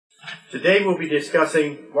Today we'll be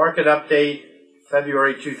discussing Market Update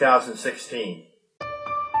February 2016.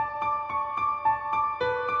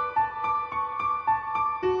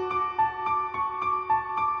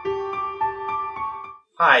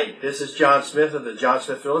 Hi, this is John Smith of the John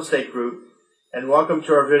Smith Real Estate Group, and welcome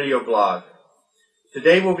to our video blog.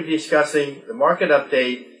 Today we'll be discussing the market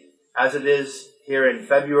update as it is here in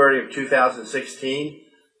February of 2016.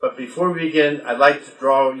 But before we begin, I'd like to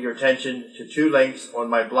draw your attention to two links on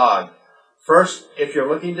my blog. First, if you're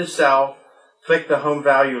looking to sell, click the home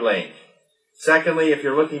value link. Secondly, if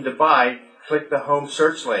you're looking to buy, click the home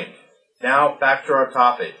search link. Now, back to our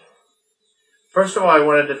topic. First of all, I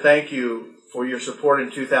wanted to thank you for your support in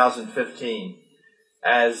 2015.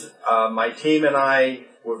 As my team and I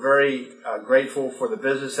were very grateful for the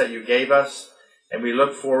business that you gave us, and we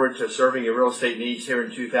look forward to serving your real estate needs here in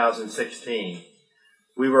 2016.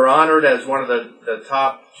 We were honored as one of the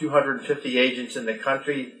top 250 agents in the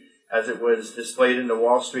country as it was displayed in the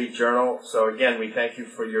Wall Street Journal. So again, we thank you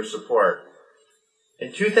for your support.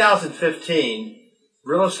 In 2015,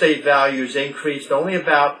 real estate values increased only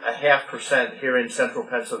about 0.5% here in central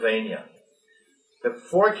Pennsylvania. The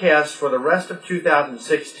forecast for the rest of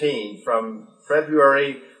 2016, from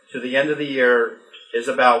February to the end of the year, is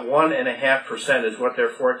about 1.5% is what they're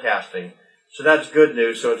forecasting. So that's good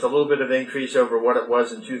news. So it's a little bit of increase over what it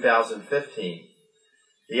was in 2015.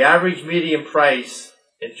 The average median price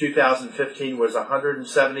in 2015 was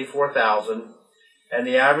 $174,000, and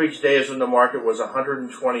the average days on the market was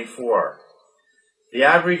 124. The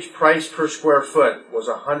average price per square foot was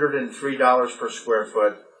 $103 per square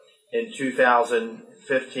foot in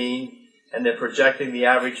 2015, and they're projecting the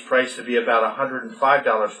average price to be about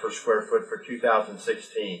 $105 per square foot for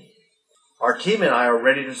 2016. Our team and I are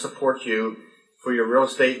ready to support you for your real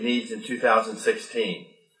estate needs in 2016.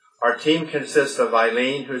 Our team consists of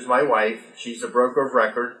Eileen, who's my wife. She's a broker of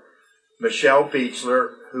record. Michelle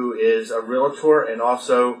Beechler, who is a realtor and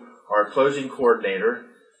also our closing coordinator.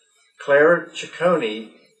 Claire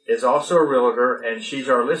Ciccone is also a realtor, and she's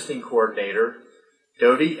our listing coordinator.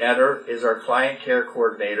 Dodie Etter is our client care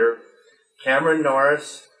coordinator. Cameron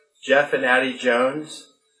Norris, Jeff and Addie Jones,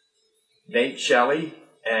 Nate Shelley,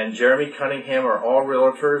 and Jeremy Cunningham are all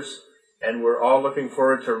realtors. And we're all looking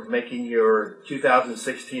forward to making your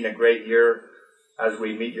 2016 a great year as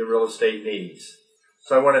we meet your real estate needs.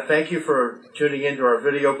 So I want to thank you for tuning into our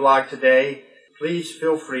video blog today. Please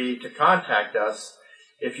feel free to contact us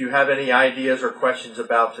if you have any ideas or questions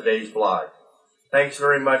about today's blog. Thanks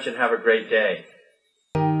very much and have a great day.